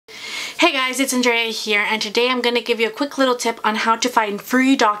Hey guys, it's Andrea here, and today I'm going to give you a quick little tip on how to find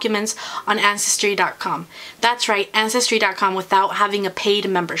free documents on Ancestry.com. That's right, Ancestry.com without having a paid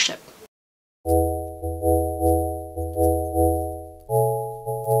membership.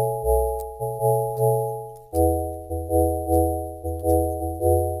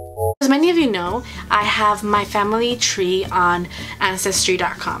 As many of you know, I have my family tree on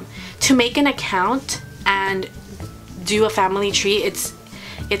Ancestry.com. To make an account and do a family tree, it's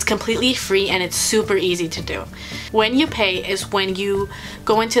completely free and it's super easy to do. When you pay is when you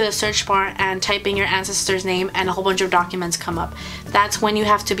go into the search bar and type in your ancestor's name and a whole bunch of documents come up. That's when you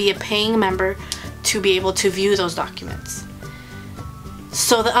have to be a paying member to be able to view those documents.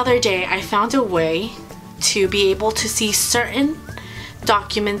 So the other day I found a way to be able to see certain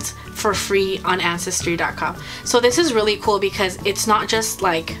documents for free on Ancestry.com. So this is really cool because it's not just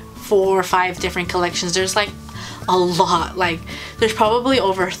like 4 or 5 different collections. There's like a lot, like there's probably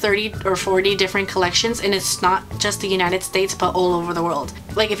over 30 or 40 different collections, and it's not just the United States but all over the world.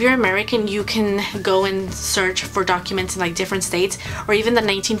 Like if you're American, you can go and search for documents in like different states, or even the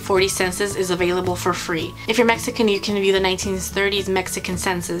 1940 census is available for free. If you're Mexican, you can view the 1930s Mexican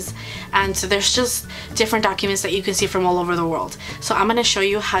census, and so there's just different documents that you can see from all over the world. So I'm going to show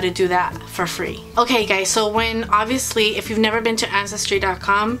you how to do that for free. Okay guys, so obviously if you've never been to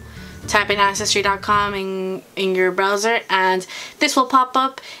Ancestry.com, type in Ancestry.com in your browser and this will pop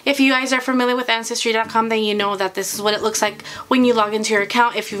up. If you guys are familiar with Ancestry.com, then you know that this is what it looks like when you log into your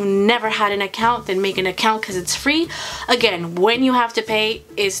account. If you've never had an account, then make an account because it's free. Again, when you have to pay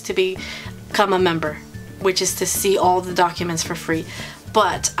is to become a member, which is to see all the documents for free.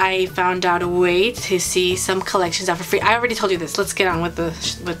 But I found out a way to see some collections out for free. I already told you this. Let's get on with the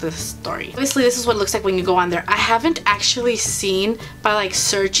story. Obviously, this is what it looks like when you go on there. I haven't actually seen by like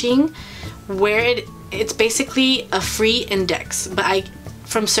searching where it's basically a free index, but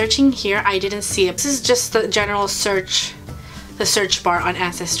from searching here I didn't see it. This is just the general search, the search bar on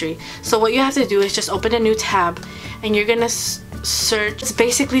Ancestry. So what you have to do is just open a new tab and you're gonna search. It's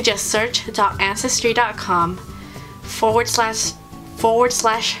basically just search.ancestry.com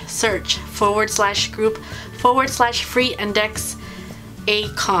 /search/group/free index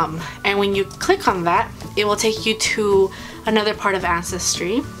acom, and when you click on that, it will take you to another part of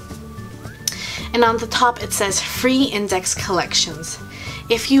Ancestry, and on the top it says free index collections.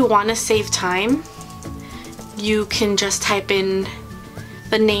 If you want to save time, you can just type in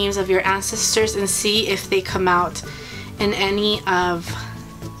the names of your ancestors and see if they come out in any of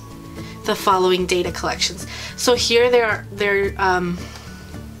the following data collections. So here they're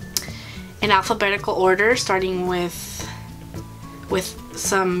in alphabetical order, starting with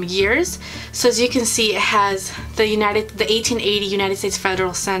some years. So as you can see, it has the 1880 United States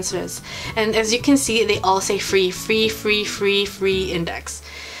Federal Census, and as you can see, they all say free index.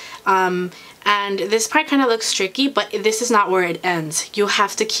 And this part kind of looks tricky, but this is not where it ends. You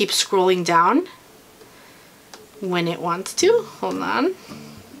have to keep scrolling down when it wants to. Hold on.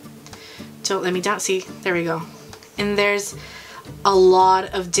 Don't let me down. See, there we go. And there's a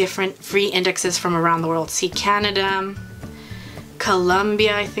lot of different free indexes from around the world. See, Canada,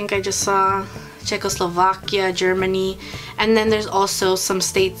 Colombia, I think I just saw, Czechoslovakia, Germany, and then there's also some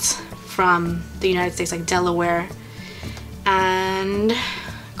states from the United States like Delaware, and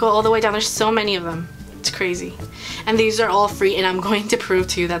go all the way down. There's so many of them. It's crazy. And these are all free, and I'm going to prove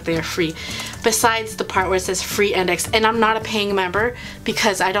to you that they are free. Besides the part where it says free index, and I'm not a paying member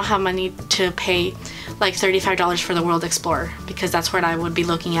because I don't have money to pay like $35 for the World Explorer, because that's what I would be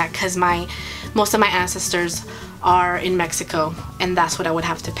looking at, because most of my ancestors are in Mexico and that's what I would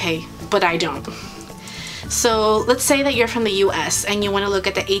have to pay, but I don't. So let's say that you're from the US and you want to look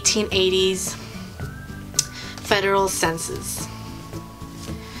at the 1880s federal census.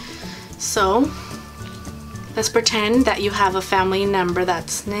 So let's pretend that you have a family member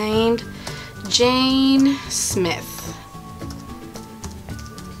that's named Jane Smith.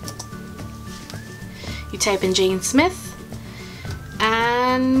 You type in Jane Smith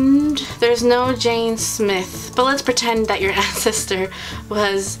and there's no Jane Smith, but let's pretend that your ancestor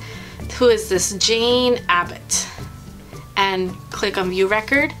was, who is this, Jane Abbott, and click on view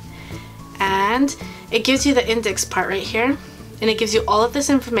record, and it gives you the index part right here, and it gives you all of this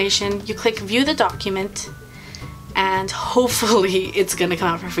information. You click view the document and hopefully it's gonna come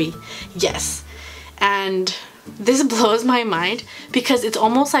out for free. Yes. And this blows my mind because it's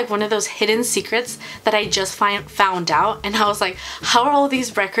almost like one of those hidden secrets that I just found out, and I was like, how are all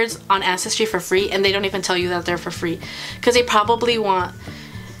these records on Ancestry for free and they don't even tell you that they're for free? Because they probably want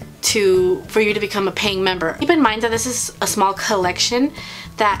for you to become a paying member. Keep in mind that this is a small collection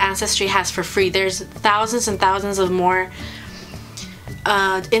that Ancestry has for free. There's thousands and thousands of more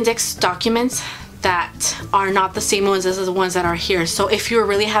index documents that are not the same ones as the ones that are here. So if you're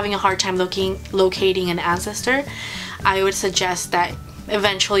really having a hard time locating an ancestor, I would suggest that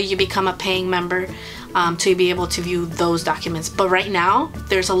eventually you become a paying member to be able to view those documents. But right now,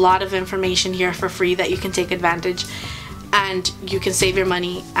 there's a lot of information here for free that you can take advantage, and you can save your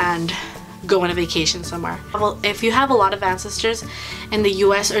money and go on a vacation somewhere. Well, if you have a lot of ancestors in the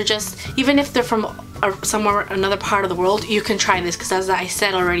US, or just even if they're from somewhere, another part of the world, you can try this, because as I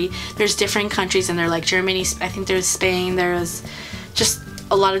said already, there's different countries in there, like Germany, I think there's Spain, there's just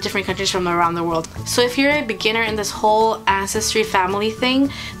a lot of different countries from around the world. So if you're a beginner in this whole ancestry family thing,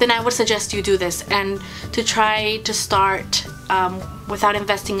 then I would suggest you do this, and to try to start without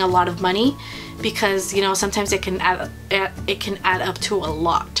investing a lot of money, because you know, sometimes it can add up to a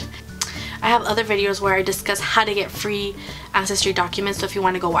lot. I have other videos where I discuss how to get free ancestry documents, so if you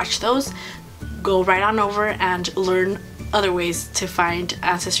want to go watch those, go right on over and learn other ways to find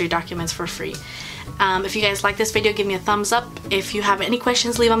ancestry documents for free. If you guys like this video, give me a thumbs up. If you have any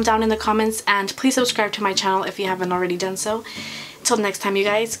questions, leave them down in the comments, and please subscribe to my channel if you haven't already done so. Until next time, you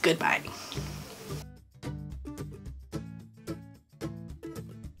guys, goodbye.